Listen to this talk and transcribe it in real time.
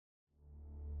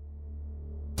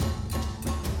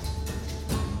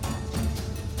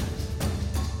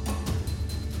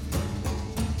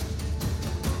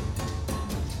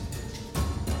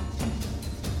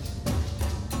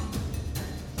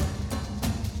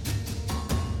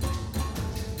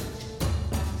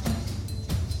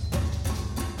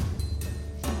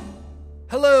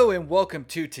Hello and welcome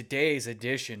to today's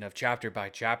edition of Chapter by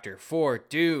Chapter for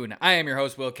Dune. I am your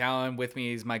host, Will Callan. With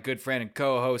me is my good friend and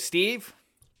co-host, Steve.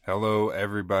 Hello,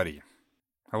 everybody.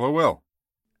 Hello, Will.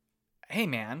 Hey,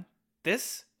 man.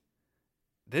 This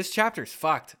chapter's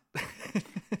fucked.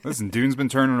 Listen, Dune's been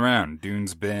turning around.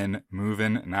 Dune's been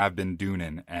moving, and I've been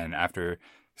Duning. And after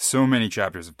so many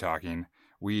chapters of talking,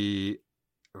 I'm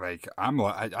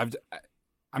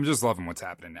just loving what's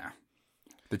happening now.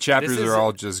 The chapters are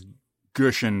all just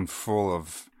gushing full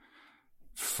of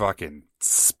fucking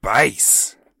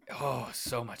spice. Oh,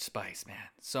 so much spice, man.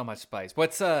 So much spice.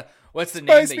 What's the name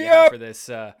that you have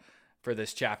for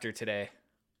this chapter today?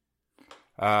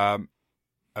 My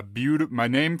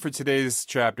name for today's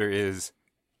chapter is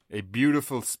A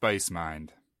Beautiful Spice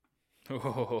Mind.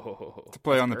 Oh, to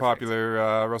play on the perfect.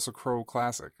 popular Russell Crowe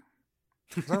classic.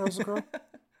 Is that Russell Crowe?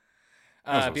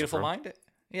 Beautiful Crowe. Mind?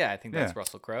 Yeah, I think that's Yeah.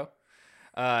 Russell Crowe.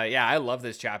 Yeah, I love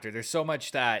this chapter. There's so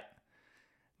much to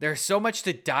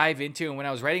dive into, and when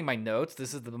I was writing my notes,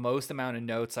 this is the most amount of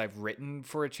notes I've written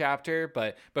for a chapter.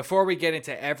 But before we get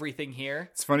into everything here,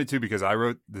 It's funny too because I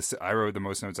wrote the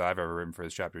most notes I've ever written for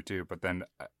this chapter too. But then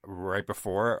right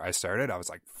before I started, I was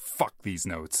like, "Fuck these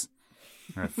notes!"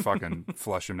 And I fucking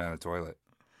flush them down the toilet.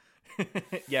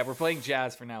 yeah, we're playing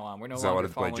jazz from now on. We're no Is that what longer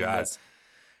it's play following jazz?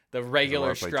 the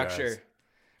regular Play structure. jazz.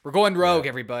 We're going rogue,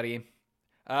 everybody.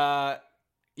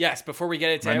 Yes. Before we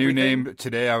get into My everything, new name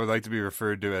today, I would like to be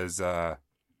referred to as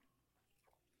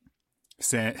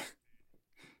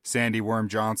Sandy Worm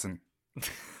Johnson.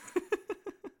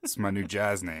 It's my new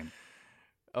jazz name.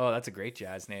 Oh, that's a great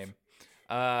jazz name.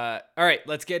 All right,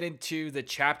 let's get into the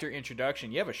chapter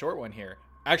introduction. You have a short one here.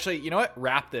 Actually, you know what?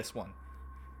 Wrap this one.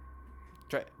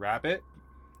 Try. Rap it?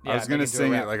 Yeah, I was going to make it into a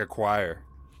sing it rap. like a choir.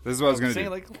 This is what I was going to Sing do.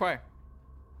 it like a choir.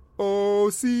 O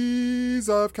seas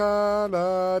of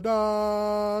Caladan,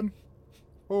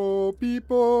 O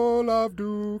people of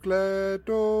Ducleto,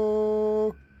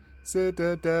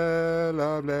 citadel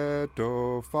of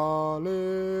Leto,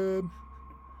 fallen,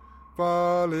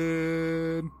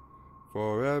 fallen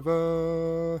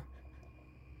forever.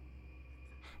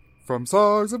 From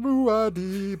songs of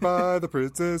Muad'Dib by the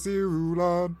Princess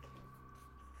Irulan.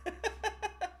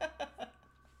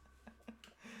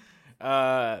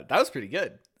 That was pretty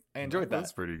good. I enjoyed that.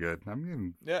 That's pretty good.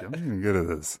 I'm Yeah. getting good at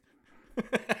this.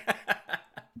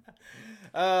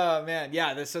 Oh man,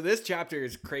 yeah. So this chapter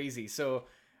is crazy. So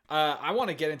I want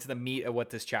to get into the meat of what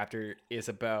this chapter is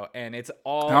about, and it's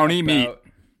all I don't eat meat.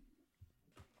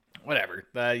 Whatever.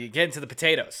 You get into the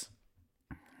potatoes.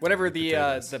 Whatever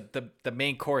the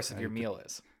main course of your meal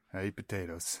is. I eat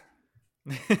potatoes.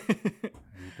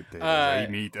 I eat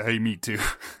meat. I eat meat too.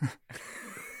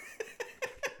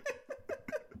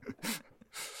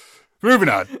 Moving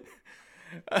on.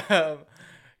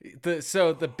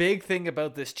 The big thing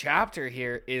about this chapter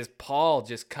here is Paul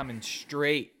just coming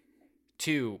straight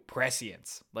to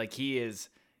prescience. Like he's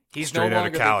Straight no out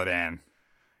longer of Caladan.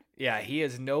 he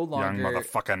is no Young longer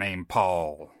motherfucker named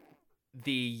Paul.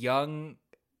 the young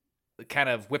kind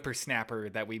of whippersnapper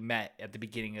that we met at the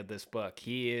beginning of this book.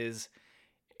 He is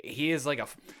like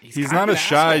he's He's kind not of a an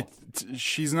shy. asshole.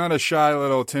 She's not a shy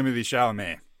little Timothy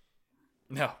Chalamet.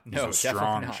 No, He's a definitely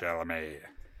strong not. Chalamet.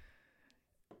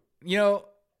 You know,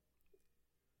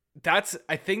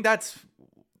 I think that's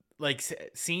like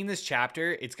seeing this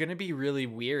chapter. It's going to be really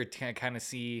weird to kind of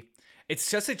see. It's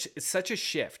such a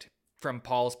shift from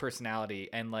Paul's personality,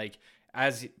 and like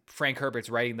as Frank Herbert's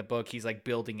writing the book, he's like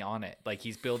building on it. Like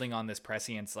he's building on this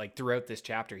prescience. Like throughout this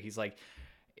chapter, he's like,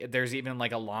 there's even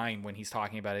like a line when he's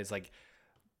talking about it, is like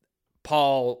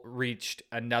Paul reached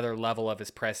another level of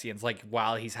his prescience, like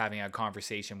while he's having a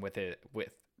conversation with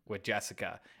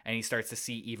Jessica, and he starts to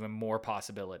see even more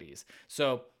possibilities.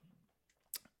 So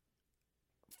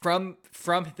from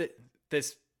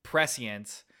this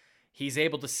prescience, he's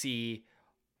able to see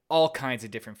all kinds of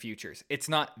different futures. It's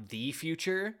not the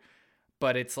future,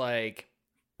 but it's like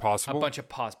Possible. a bunch of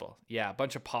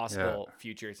possible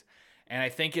futures. And I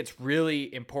think it's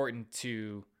really important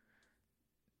to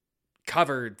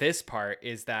cover this part,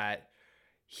 is that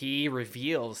he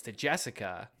reveals to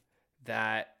Jessica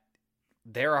that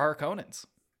there are Harkonnens.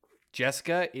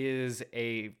 Jessica is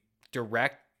a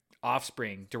direct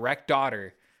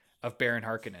daughter of Baron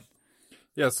Harkonnen.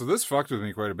 Yeah, so this fucked with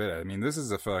me quite a bit. I mean, this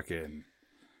is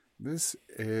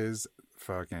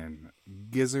fucking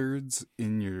gizzards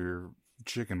in your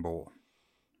chicken bowl.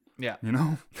 Yeah. You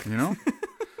know?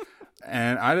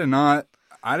 And I didn't know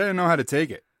how to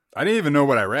take it. I didn't even know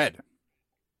what I read.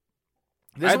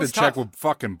 This I had to one's check tough. what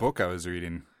fucking book I was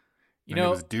reading. You And know,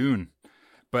 it was Dune.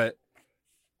 But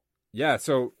yeah,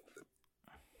 so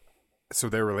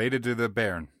they're related to the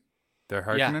Baron. They're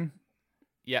Harkonnen?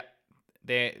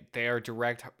 they are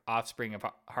direct offspring of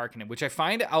Harkonnen, which I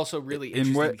find also really In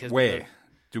interesting what because way?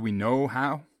 Do we know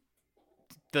how?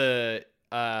 the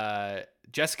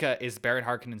Jessica is Baron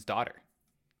Harkonnen's daughter.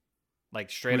 Like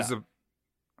straight up.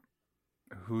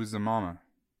 Who's the mama?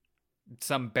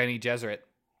 Some Bene Gesserit.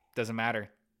 Doesn't matter.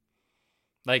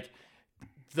 Like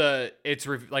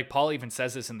like Paul even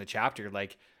says this in the chapter,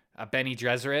 like Bene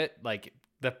Gesserit, like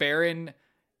the Baron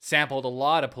sampled a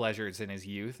lot of pleasures in his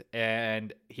youth,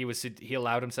 and he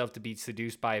allowed himself to be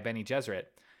seduced by a Bene Gesserit,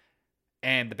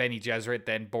 and the Bene Gesserit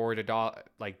then bore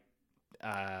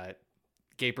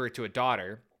gave birth to a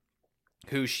daughter,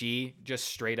 who she just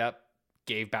straight up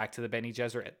gave back to the Bene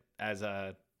Gesserit as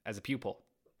a pupil.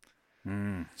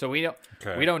 So we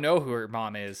don't know who her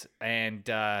mom is, and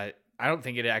I don't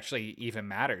think it actually even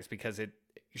matters because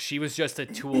she was just a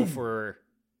tool for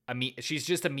she's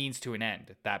just a means to an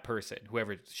end, that person,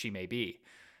 whoever she may be.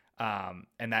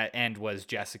 And that end was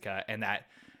Jessica,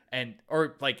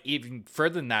 or like even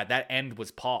further than that, that end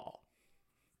was Paul.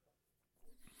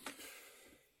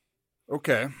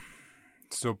 Okay.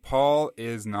 So Paul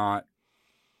is not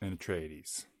an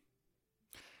Atreides.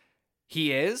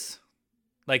 He is,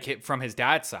 like, from his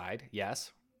dad's side,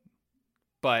 yes.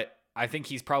 But I think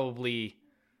he's probably...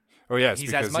 Oh, yes,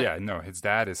 because, his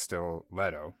dad is still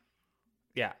Leto.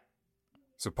 Yeah.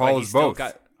 So Paul is both.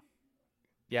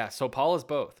 So Paul is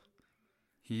both.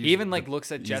 He even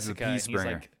looks at Jessica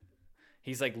and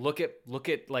he's like, look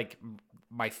at like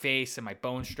my face and my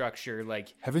bone structure.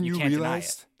 Like, haven't you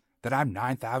realized that I'm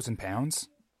 9,000 pounds?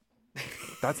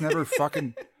 That's never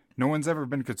fucking... No one's ever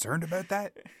been concerned about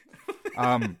that.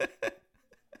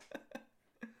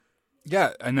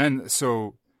 Yeah, and then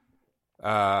so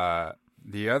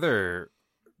the other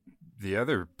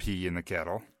pea in the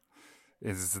kettle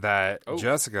is that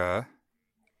Jessica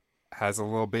has a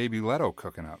little baby Leto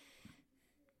cooking up.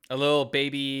 A little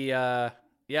baby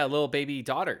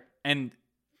daughter. And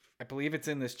I believe it's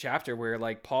in this chapter where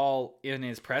like Paul in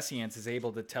his prescience is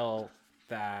able to tell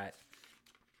that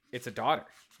it's a daughter,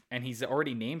 and he's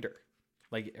already named her.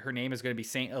 Like, her name is going to be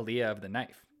Saint Aaliyah of the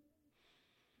Knife.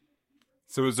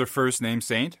 So is her first name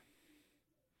Saint?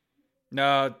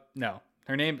 No.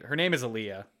 Her name is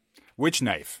Aaliyah. Which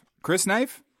knife? Chris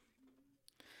Knife?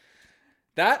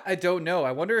 That I don't know.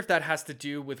 I wonder if that has to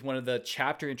do with one of the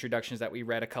chapter introductions that we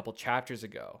read a couple chapters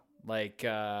ago. Like,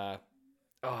 oh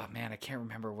man, I can't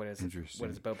remember what it's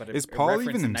about. But is Paul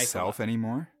even himself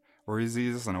anymore, or is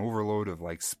he just an overload of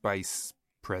like spice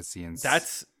prescience?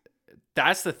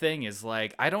 That's the thing. Is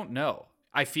like, I don't know.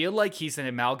 I feel like he's an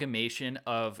amalgamation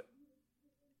of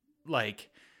like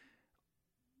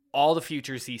all the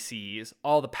futures he sees,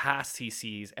 all the past he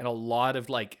sees, and a lot of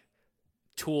like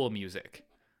Tool music.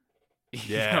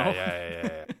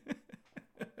 Yeah.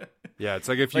 Yeah, it's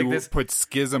like if you put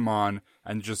Schism on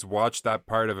and just watch that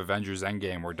part of Avengers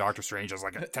Endgame where Doctor Strange has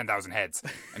like 10,000 heads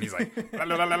and he's like, la,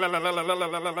 la, la, la, la, la, la,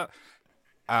 la, la,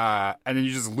 la. And then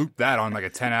you just loop that on like a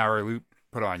 10-hour loop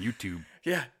put on YouTube.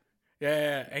 Yeah.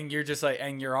 And you're just like,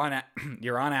 and you're on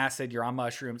acid, you're on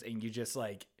mushrooms, and you just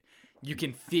like, you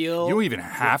can feel. You don't even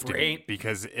have to be,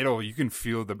 because you can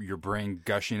feel your brain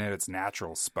gushing at its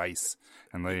natural spice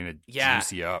and letting it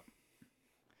juice you up.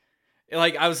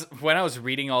 Like, when I was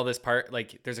reading all this part,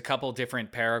 like, there's a couple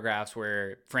different paragraphs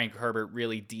where Frank Herbert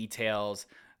really details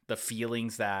the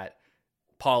feelings that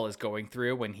Paul is going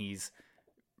through when he's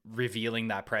revealing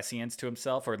that prescience to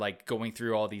himself, or like going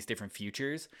through all these different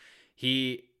futures.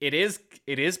 It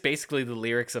is basically the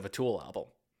lyrics of a Tool album.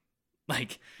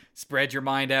 Like, spread your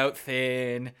mind out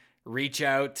thin, reach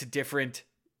out to different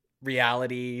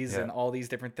realities and all these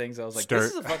different things. I was like,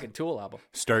 this is a fucking Tool album.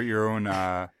 Start your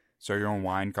own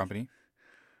wine company.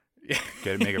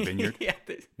 Make a vineyard.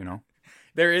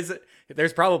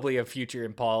 There's probably a future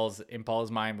in Paul's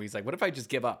mind where he's like, what if I just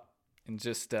give up and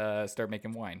just start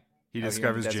making wine? He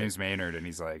discovers James Maynard and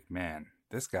he's like, man,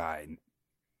 this guy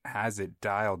has it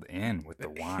dialed in with the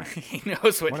wine. He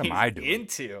knows what am I he's doing?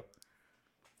 into.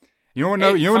 You know what?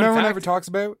 No one ever talks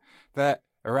about that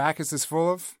Arrakis is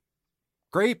full of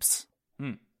grapes.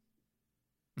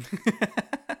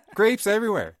 Grapes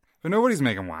everywhere, but nobody's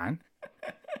making wine.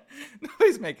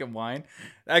 Nobody's making wine.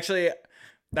 Actually,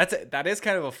 that is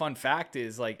kind of a fun fact.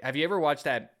 Is like, have you ever watched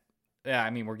that? Yeah, I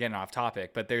mean, we're getting off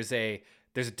topic, but there's a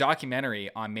documentary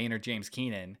on Maynard James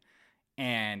Keenan,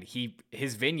 and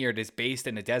his vineyard is based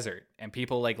in a desert, and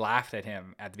people like laughed at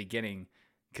him at the beginning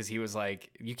because he was like,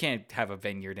 you can't have a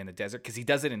vineyard in the desert, because he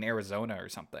does it in Arizona or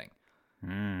something.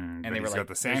 And they were like, got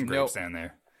the sand grapes down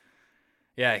there.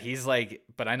 Yeah, he's like,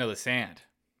 but I know the sand.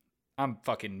 I'm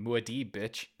fucking Muad'Dib,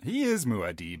 bitch. He is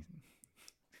Muad'Dib.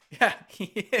 Yeah, he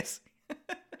is.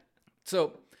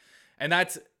 So, and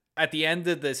at the end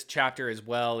of this chapter as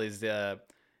well is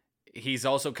he's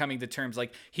also coming to terms,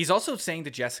 like he's also saying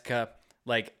to Jessica,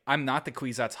 like, I'm not the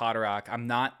Kwisatz Haderach. I'm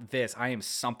not this. I am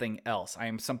something else. I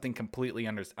am something completely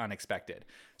unexpected.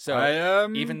 So I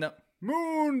am even though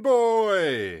Moon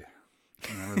Boy,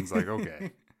 and everyone's like,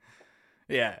 okay,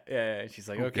 yeah. She's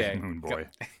like, okay, Moon Boy.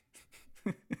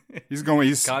 He's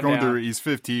going through. He's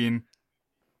 15.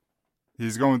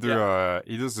 He's going through.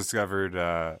 He just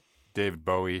discovered David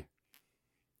Bowie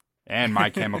and My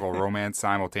Chemical Romance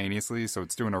simultaneously, so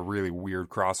it's doing a really weird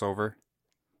crossover.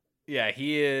 Yeah,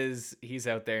 he is. He's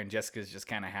out there, and Jessica's just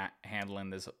kind of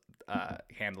handling this,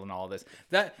 handling all this.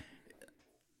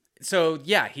 So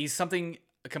yeah, he's something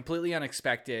completely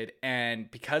unexpected, and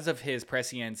because of his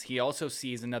prescience, he also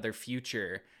sees another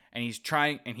future, and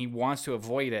he wants to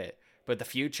avoid it. But the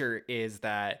future is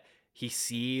that he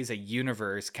sees a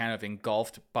universe kind of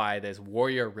engulfed by this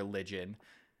warrior religion,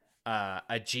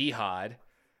 a jihad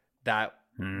that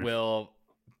will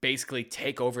basically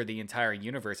take over the entire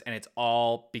universe, and it's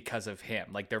all because of him.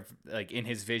 Like they're like in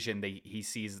his vision, he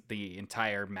sees the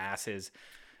entire masses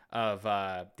of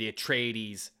the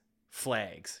Atreides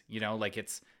flags. You know, like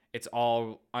it's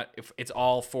all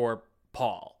for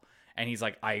Paul, and he's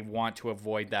like, I want to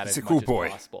avoid that as much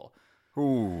as possible.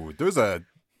 Ooh, there's a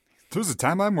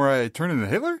timeline where I turn into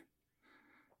Hitler?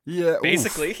 Yeah.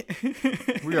 Basically.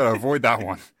 We gotta avoid that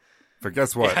one. But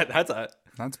guess what? Yeah,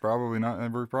 that's probably not,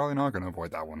 we're probably not gonna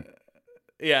avoid that one.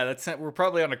 Yeah, we're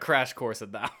probably on a crash course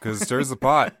at that. Because stirs the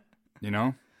pot, you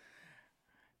know?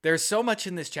 There's so much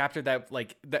in this chapter that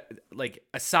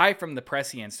aside from the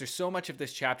prescience, there's so much of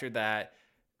this chapter that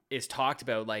is talked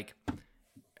about, like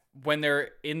when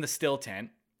they're in the still tent,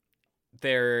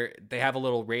 they have a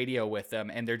little radio with them,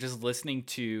 and they're just listening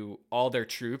to all their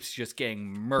troops just getting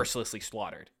mercilessly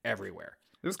slaughtered everywhere.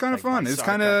 It was kind of fun. It was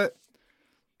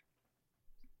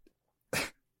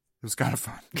kind of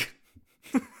fun.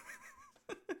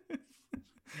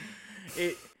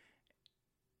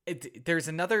 There's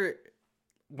another,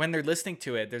 when they're listening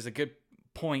to it, there's a good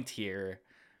point here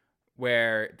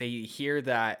where they hear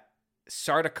that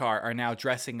Sardaukar are now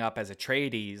dressing up as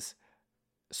Atreides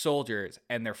soldiers,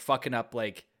 and they're fucking up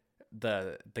like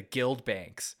the guild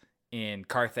banks in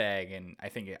Carthage, and I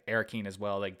think Arrakeen as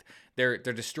well. Like they're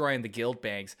destroying the guild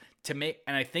banks and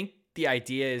I think the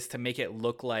idea is to make it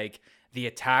look like the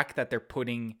attack that they're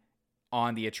putting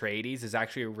on the Atreides is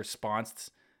actually a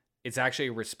response. It's actually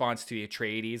a response to the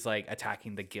Atreides like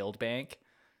attacking the guild bank.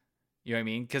 You know what I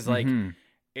mean? Because like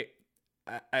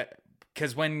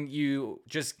because when you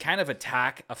just kind of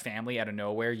attack a family out of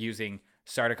nowhere using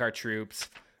Sardaukar troops,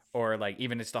 or like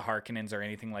even it's the Harkonnens or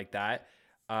anything like that,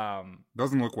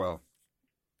 doesn't look well.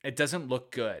 It doesn't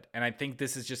look good. And I think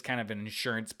this is just kind of an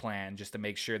insurance plan just to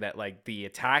make sure that like the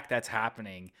attack that's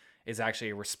happening is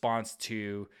actually a response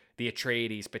to the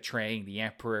Atreides betraying the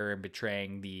Emperor and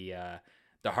betraying the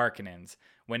Harkonnens.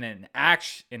 When in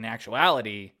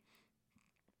actuality,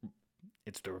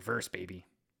 it's the reverse, baby.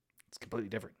 It's completely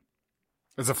different.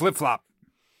 It's a flip-flop.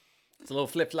 It's a little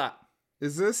flip-flop.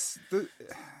 Is this the...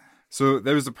 So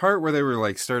there was a part where they were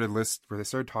like where they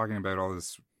started talking about all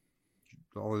this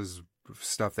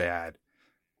stuff they had.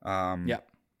 That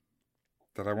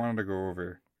I wanted to go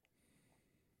over.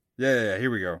 Yeah,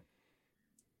 here we go.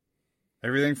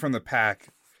 Everything from the pack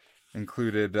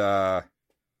included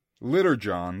litter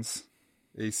johns,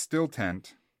 a still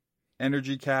tent,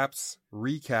 energy caps,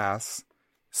 recasts,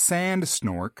 sand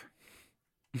snork,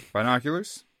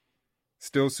 binoculars,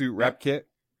 still suit rep kit,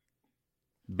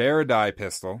 Baradai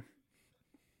pistol,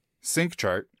 sync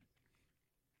chart,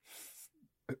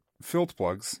 filt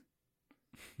plugs,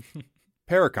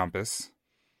 paracompass,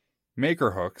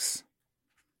 maker hooks,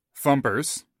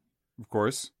 thumpers, of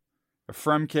course, a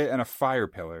frem kit, and a fire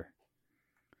pillar.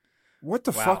 What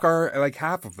the fuck are like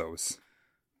half of those?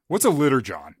 What's a litter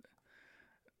john?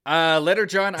 Litter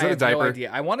john, I have no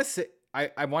idea. I want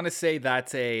to say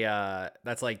that's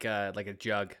like a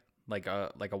jug, like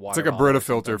a water. It's like a Brita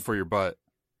filter for your butt.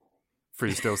 For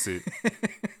your still suit.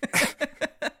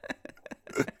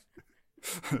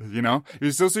 You know?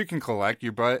 Your still suit can collect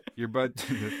your butt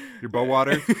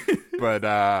water.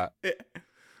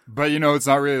 But you know, it's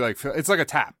not really like, it's like a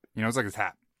tap. You know, it's like a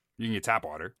tap. You can get tap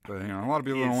water, but you know, a lot of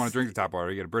people don't want to drink the tap water.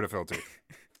 You get a Brita filter.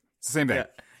 It's the same thing.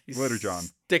 Yeah. Litter john.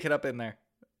 Stick it up in there.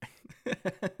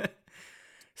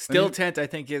 Still tent, I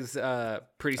think, is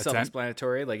pretty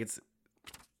self-explanatory. Like it's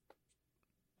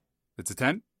a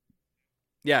tent?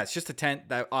 Yeah, it's just a tent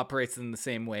that operates in the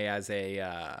same way as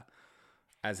a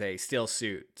still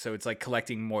suit. So it's like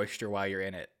collecting moisture while you're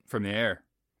in it from the air,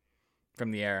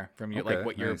 from like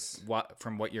what you're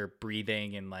from what you're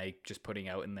breathing and like just putting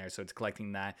out in there. So it's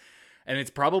collecting that. And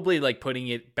it's probably like putting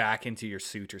it back into your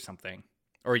suit or something.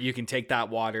 Or you can take that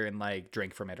water and like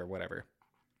drink from it or whatever.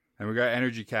 And we got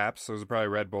energy caps. Those are probably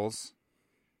Red Bulls.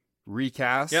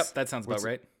 Recast. Yep, that sounds about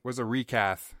right. What's a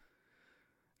recath?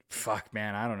 Fuck,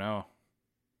 man, I don't know.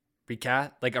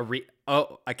 Recath? Like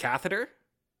a catheter?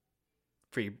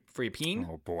 For your peeing?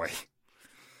 Oh, boy.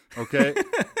 Okay.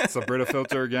 It's a Brita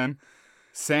filter again.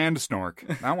 Sand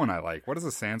snork. That one I like. What is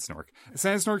a sand snork? A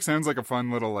sand snork sounds like a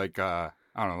fun little, like, I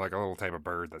don't know, like a little type of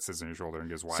bird that sits on your shoulder and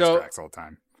gives wisecracks all the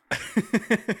time.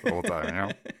 The whole time, you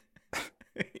know?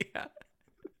 Yeah.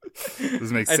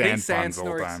 Just make sand puns the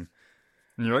whole time.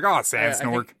 And you're like, oh, sand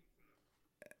snork.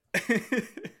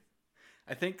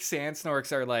 I think sand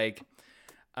snorks are like,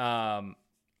 I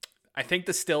think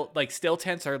the still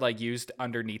tents are like used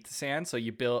underneath the sand. So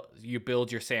you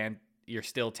build your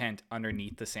still tent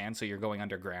underneath the sand. So you're going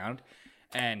underground.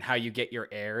 And how you get your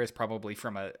air is probably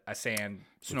from a sand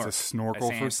snork. It's a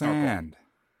snorkel for sand.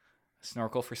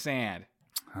 Snorkel for sand.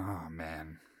 Oh,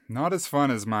 man. Not as fun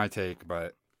as my take,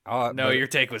 but... your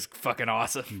take was fucking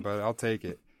awesome. But I'll take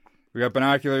it. We got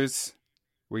binoculars.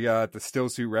 We got the still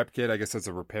suit rep kit. I guess that's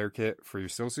a repair kit for your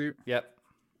still suit. Yep,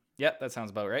 that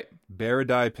sounds about right.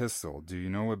 Baradai pistol. Do you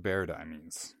know what Baradai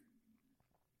means?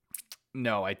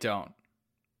 No, I don't.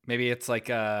 Maybe it's like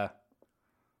a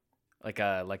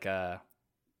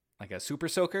super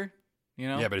soaker, you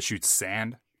know? Yeah, but it shoots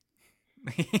sand.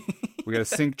 We got a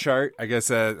sink chart. I guess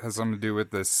that has something to do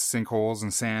with the sinkholes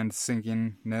and sand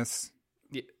sinkingness.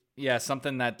 Yeah,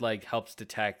 something that like helps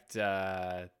detect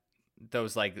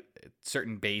those like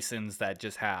certain basins that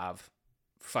just have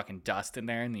fucking dust in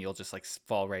there, and you'll just like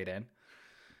fall right in.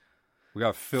 We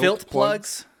got filth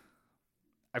plugs.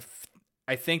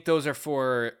 I think those are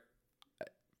for.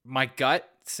 My gut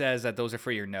says that those are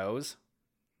for your nose.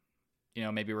 You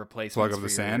know, maybe replacements plug of for the your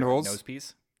sand holes. Nose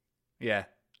piece. Yeah.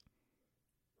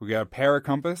 We got a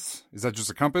paracompass. Is that just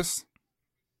a compass?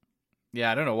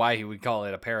 Yeah, I don't know why he would call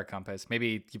it a paracompass.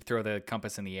 Maybe you throw the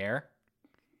compass in the air.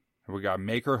 We got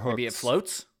maker hooks. Maybe it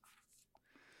floats.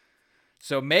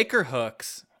 So maker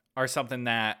hooks are something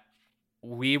that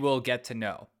we will get to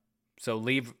know. So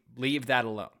leave that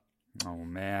alone. Oh,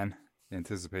 man.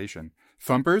 Anticipation.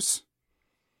 Thumpers?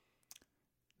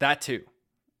 That too.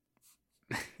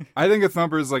 I think a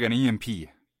thumper is like an EMP.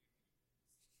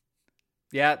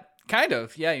 Yeah, kind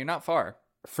of. Yeah, you're not far.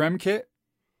 Frem kit?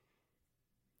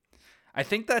 I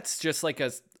think that's just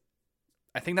a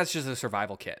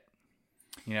survival kit.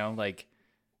 You know, like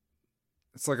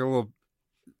it's like a little.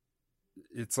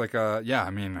 It's like a I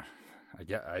mean,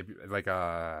 like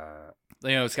a.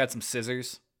 You know, it's got some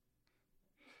scissors.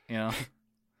 You know.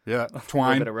 Yeah, twine. A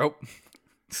little bit of rope,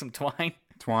 some twine.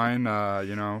 Twine.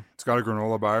 You know, it's got a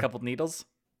granola bar. A couple needles.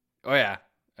 Oh yeah,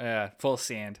 full of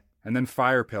sand. And then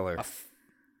fire pillar.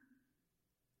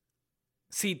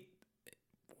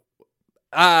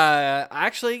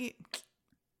 Actually,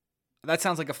 that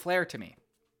sounds like a flare to me.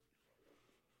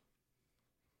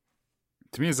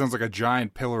 To me, it sounds like a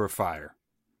giant pillar of fire.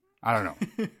 I don't know.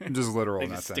 I'm just literal in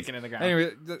that sense. Sticking in the ground.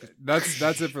 Anyway,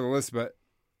 that's it for the list. But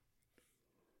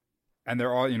and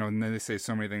they're all, you know, and then they say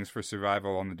so many things for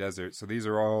survival on the desert. So these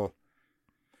are all.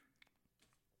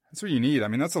 That's what you need. I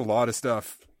mean, that's a lot of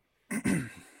stuff.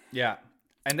 Yeah.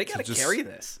 And they got to carry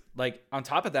this. Like, on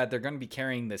top of that, they're going to be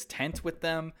carrying this tent with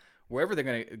them. Wherever they're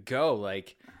going to go,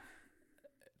 like,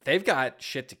 they've got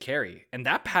shit to carry. And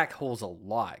that pack holds a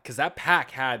lot. Because that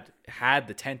pack had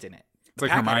the tent in it. It's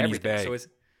like Hermione's bag. So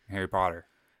Harry Potter.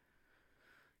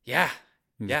 Yeah.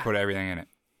 You just put everything in it.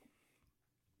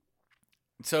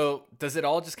 So does it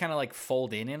all just kind of like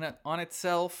fold in on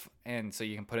itself, and so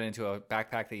you can put it into a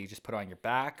backpack that you just put on your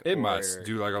back? It must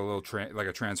do like a little like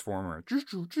a transformer,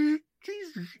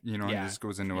 you know, and it just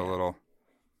goes into a little.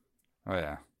 Oh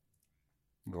yeah,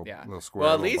 little square.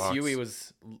 Well, at least box. Yui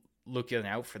was looking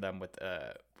out for them with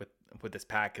this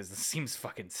pack, because it seems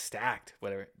fucking stacked.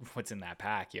 What's in that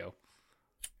pack, yo?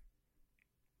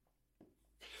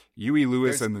 Lewis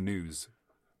Lewis and the news.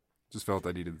 Just felt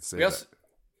I needed to say that.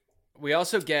 We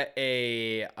also get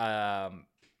a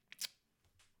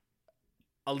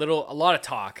lot of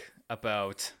talk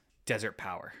about desert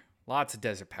power. Lots of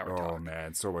desert power talk. Oh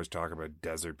man, so much talk about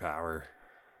desert power.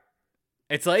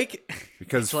 It's like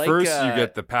because first you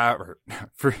get the power.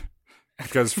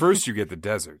 Because first you get the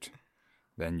desert,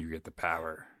 then you get the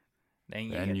power.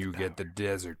 Then you get the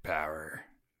desert power.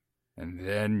 And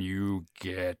then you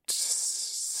get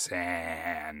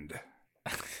sand.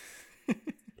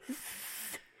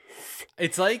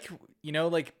 It's like, you know,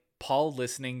 like Paul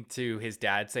listening to his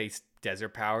dad say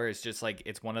desert power is just like,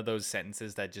 it's one of those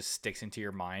sentences that just sticks into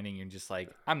your mind, and you're just like,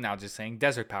 I'm now just saying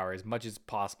desert power as much as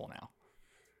possible now.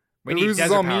 It loses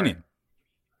all meaning.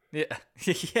 Yeah.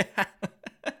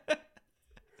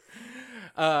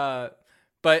 Yeah.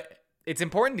 But it's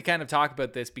important to kind of talk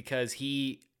about this because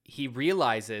he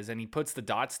realizes and he puts the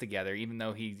dots together, even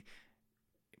though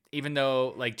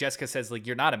like Jessica says, like,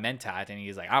 you're not a Mentat, and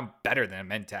he's like, I'm better than a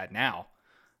Mentat now.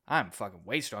 I'm fucking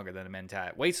way stronger than a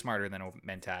Mentat, way smarter than a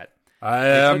Mentat. I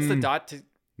am puts the dot to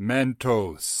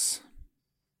Mentos.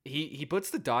 He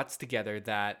puts the dots together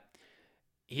that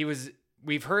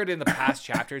we've heard in the past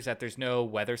chapters that there's no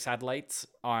weather satellites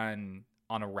on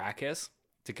Arrakis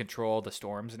to control the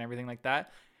storms and everything like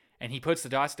that. And he puts the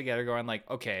dots together going like,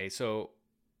 okay, so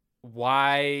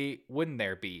why wouldn't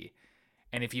there be?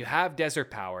 And if you have desert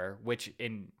power, which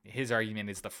in his argument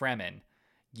is the Fremen,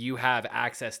 you have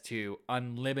access to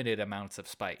unlimited amounts of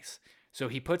spice. So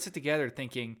he puts it together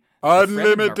thinking,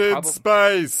 unlimited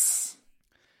spice.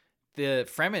 The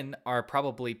Fremen are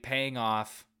probably paying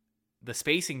off the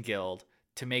Spacing Guild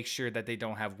to make sure that they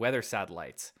don't have weather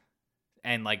satellites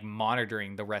and like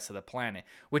monitoring the rest of the planet,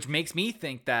 which makes me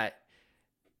think that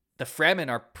the Fremen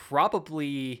are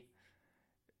probably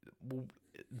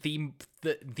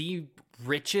the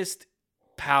richest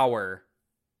power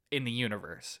in the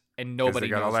universe, and nobody knows. They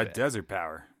got all that desert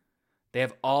power. They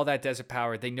have all that desert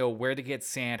power. They know where to get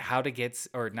sand, how to get,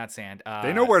 or not sand.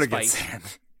 They know where to get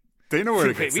sand. They know where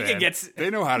to get sand. They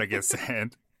know how to get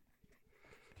sand.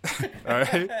 All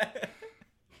right.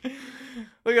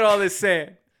 Look at all this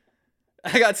sand.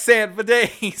 I got sand for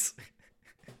days.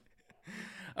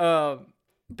 But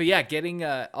yeah, getting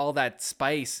all that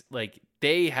spice, like,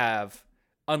 they have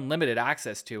unlimited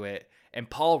access to it, and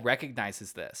Paul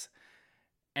recognizes this.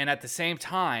 And at the same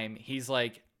time, he's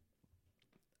like,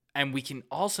 and we can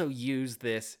also use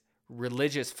this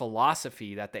religious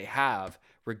philosophy that they have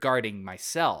regarding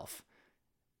myself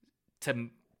to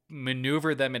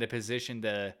maneuver them in a position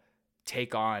to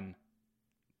take on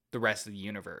the rest of the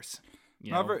universe.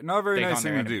 Not very nice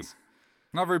thing to do.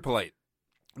 Not very polite.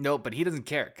 No, but he doesn't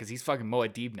care because he's fucking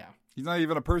Muad'Dib now. He's not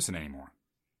even a person anymore.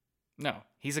 No,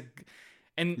 he's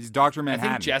Dr.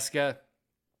 Manhattan. I think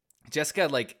Jessica,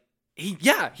 like,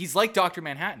 he's like Dr.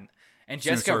 Manhattan. And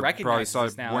Jessica recognizes probably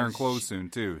this now. Wearing clothes soon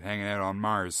too, hanging out on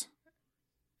Mars.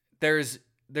 There's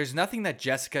nothing that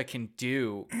Jessica can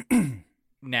do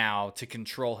now to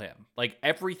control him. Like,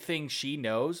 everything she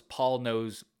knows, Paul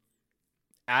knows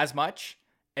as much,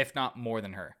 if not more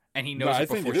than her. And he knows it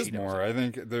before she knows. I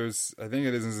think it is more. I think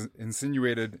it is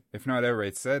insinuated, if not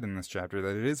outright said in this chapter,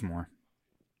 that it is more.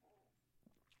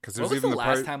 Because there's even the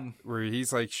part where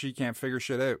he's like, she can't figure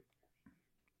shit out.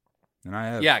 And I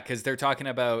have. Yeah, because they're talking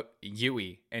about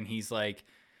Yui, and he's like,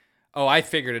 oh, I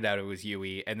figured it out, it was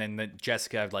Yui. And then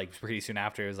Jessica, like, pretty soon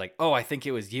after, was like, oh, I think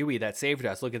it was Yui that saved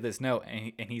us. Look at this note.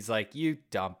 And he's like, you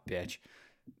dumb bitch.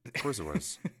 Of course it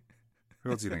was.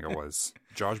 Who else do you think it was?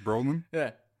 Josh Brolin?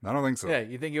 Yeah. I don't think so. Yeah,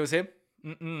 you think it was him?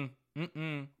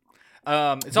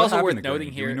 It's also worth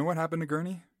noting here. Do we know what happened to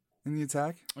Gurney in the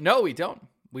attack? No, we don't.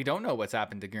 We don't know what's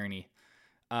happened to Gurney.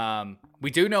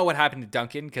 We do know what happened to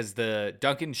Duncan because the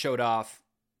Duncan showed up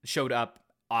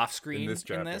off screen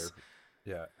in this.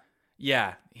 Yeah.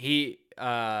 Yeah. He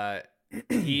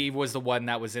was the one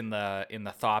that was in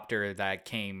the Thopter that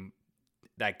came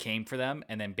for them,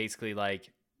 and then basically,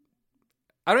 like,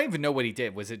 I don't even know what he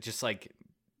did. Was it just like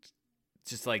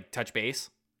touch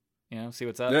base? You know, see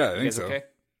what's up? Yeah, I think so. Okay?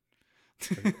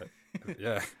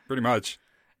 Yeah, pretty much.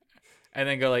 And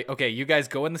then go like, okay, you guys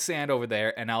go in the sand over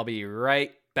there, and I'll be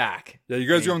right back. Yeah, you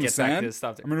guys go in the sand?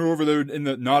 I'm going to go over there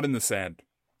not in the sand.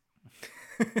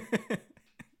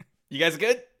 You guys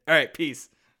good? All right, peace.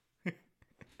 And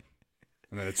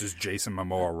then it's just Jason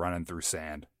Momoa running through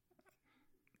sand.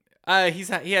 He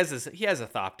has a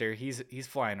Thopter. He's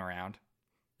flying around.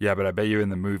 Yeah, but I bet you in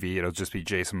the movie it'll just be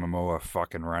Jason Momoa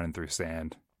fucking running through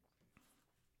sand.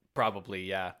 Probably,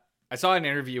 yeah. I saw an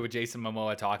interview with Jason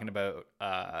Momoa talking about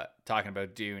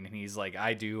Dune, and he's like,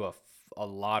 I do a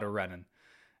lot of running.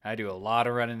 I do a lot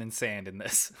of running in sand in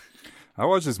this. I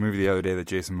watched this movie the other day that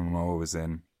Jason Momoa was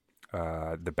in.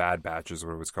 The Bad Batch is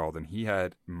what it was called, and he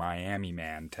had Miami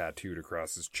Man tattooed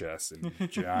across his chest in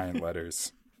giant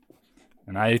letters.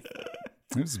 And it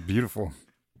was beautiful.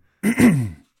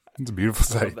 It's a beautiful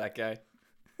sight. I love that guy.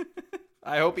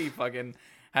 I hope he fucking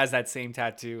has that same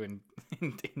tattoo in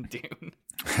Dune.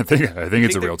 I think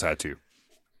it's a real tattoo.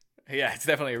 Yeah, it's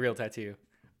definitely a real tattoo.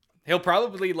 He'll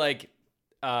probably like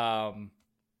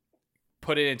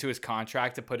put it into his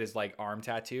contract to put his like arm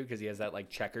tattoo because he has that like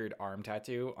checkered arm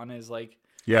tattoo on his like.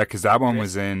 Yeah, because that one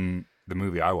was in the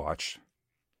movie I watched.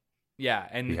 Yeah,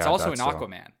 and it's also in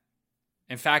Aquaman.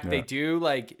 In fact, they do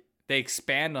like they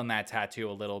expand on that tattoo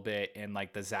a little bit in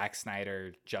like the Zack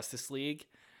Snyder Justice League.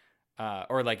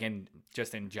 or like in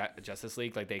Justice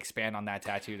League, like they expand on that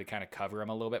tattoo to kind of cover him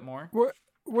a little bit more.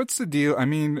 What's the deal? I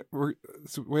mean,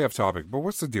 it's way off topic, but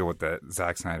what's the deal with that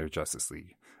Zack Snyder Justice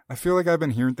League? I feel like I've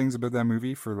been hearing things about that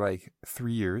movie for like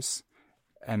 3 years,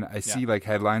 and I see like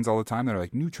headlines all the time that are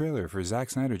like new trailer for Zack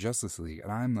Snyder Justice League,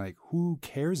 and I'm like, who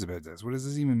cares about this? What does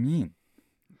this even mean?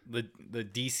 The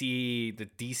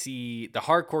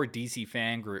hardcore DC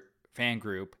fan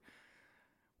group,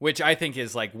 which I think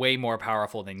is like way more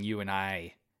powerful than you and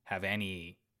I have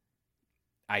any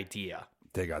idea.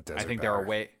 They got desert. I think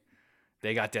power.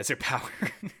 They got desert power.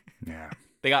 Yeah.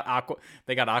 They got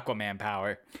Aquaman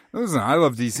power. Listen, I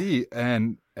love DC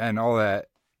and all that,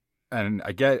 and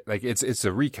I get like it's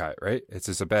a recut, right? It's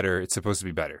supposed to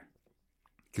be better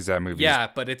because that movie,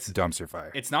 but it's dumpster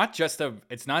fire. It's not just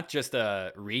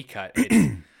a recut.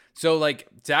 So like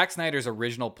Zack Snyder's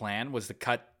original plan was to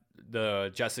cut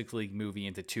the Justice League movie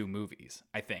into 2 movies,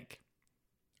 I think,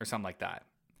 or something like that.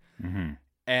 Mm-hmm.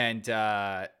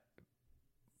 And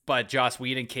but Joss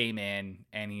Whedon came in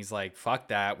and he's like, "Fuck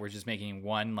that! We're just making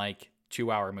one like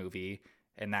 2-hour movie,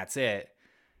 and that's it."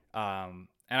 And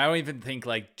I don't even think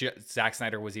like Zack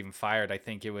Snyder was even fired. I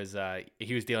think it was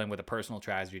he was dealing with a personal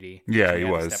tragedy. Yeah, so he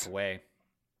had was. to step away.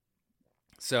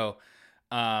 So,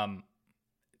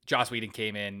 Joss Whedon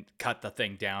came in, cut the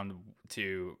thing down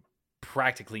to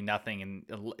practically nothing, and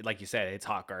like you said, it's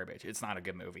hot garbage. It's not a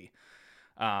good movie.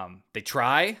 They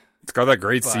try. It's got that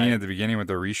great scene at the beginning with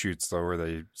the reshoots, though, where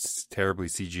they terribly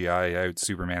CGI out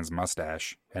Superman's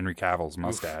mustache, Henry Cavill's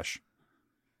mustache.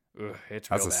 Oof, it's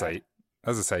that's real a bad. sight.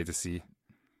 That's a sight to see.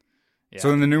 Yeah,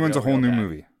 so then the new one's a whole new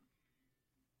movie.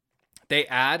 They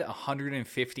add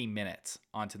 150 minutes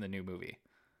onto the new movie.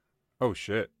 Oh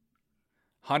shit!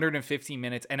 150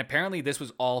 minutes, and apparently this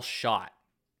was all shot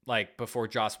like before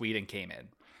Joss Whedon came in.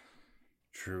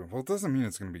 True. Well, it doesn't mean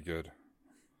it's going to be good.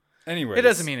 Anyway, it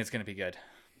doesn't mean it's going to be good.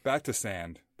 Back to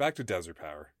sand. Back to desert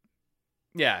power.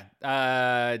 Yeah.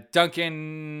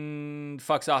 Duncan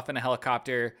fucks off in a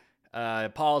helicopter.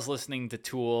 Paul's listening to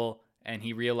Tool, and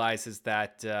he realizes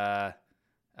that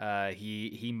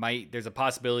he might. There's a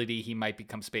possibility he might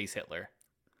become Space Hitler,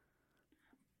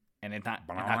 and it's not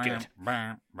good.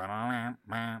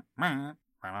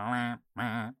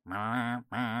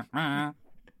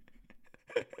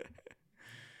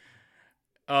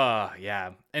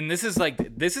 Yeah. And this is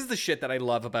the shit that I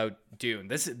love about Dune.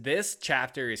 This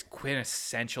chapter is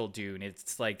quintessential Dune.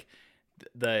 It's like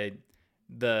the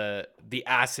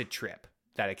acid trip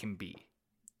that it can be.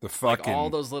 The fucking like all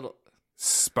those little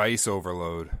spice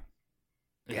overload.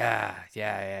 Yeah.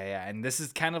 And this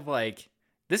is kind of like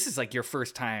your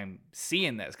first time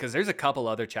seeing this, because there's a couple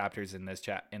other chapters in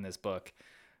this book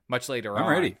much later on. I'm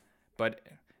ready. But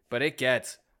it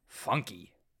gets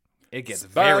funky. It gets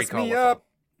Spice very colorful. Me up.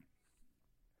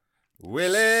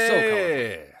 Willie. So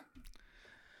colorful.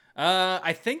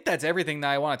 I think that's everything that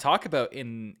I want to talk about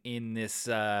in this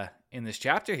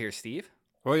chapter here, Steve.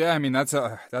 Well, yeah, I mean that's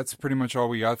pretty much all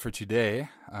we got for today.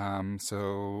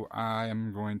 So I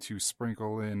am going to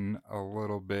sprinkle in a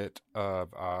little bit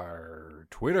of our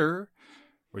Twitter,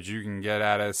 which you can get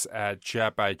at us at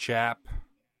Chap by Chap,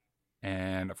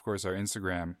 and of course our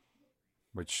Instagram,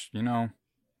 which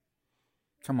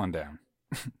come on down.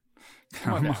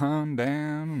 Come on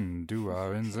down and do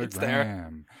our Instagram. It's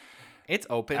there. It's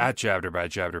open. At Chapter by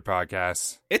Chapter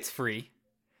Podcast. It's free.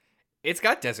 It's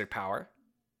got desert power.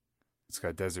 It's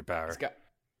got desert power.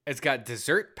 It's got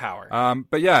dessert power.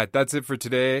 But yeah, that's it for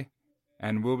today.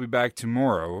 And we'll be back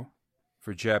tomorrow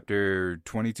for chapter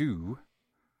 22.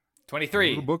 23. A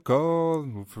little book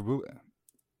called...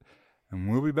 And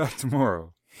we'll be back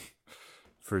tomorrow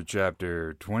for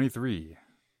chapter 23.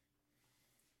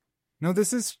 No,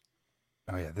 this is...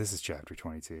 Oh yeah, this is chapter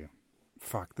 22.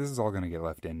 Fuck, this is all going to get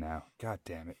left in now. God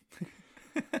damn it.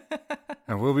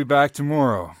 And we'll be back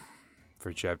tomorrow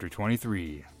for chapter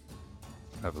 23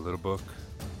 of a little book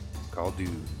called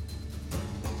Dune.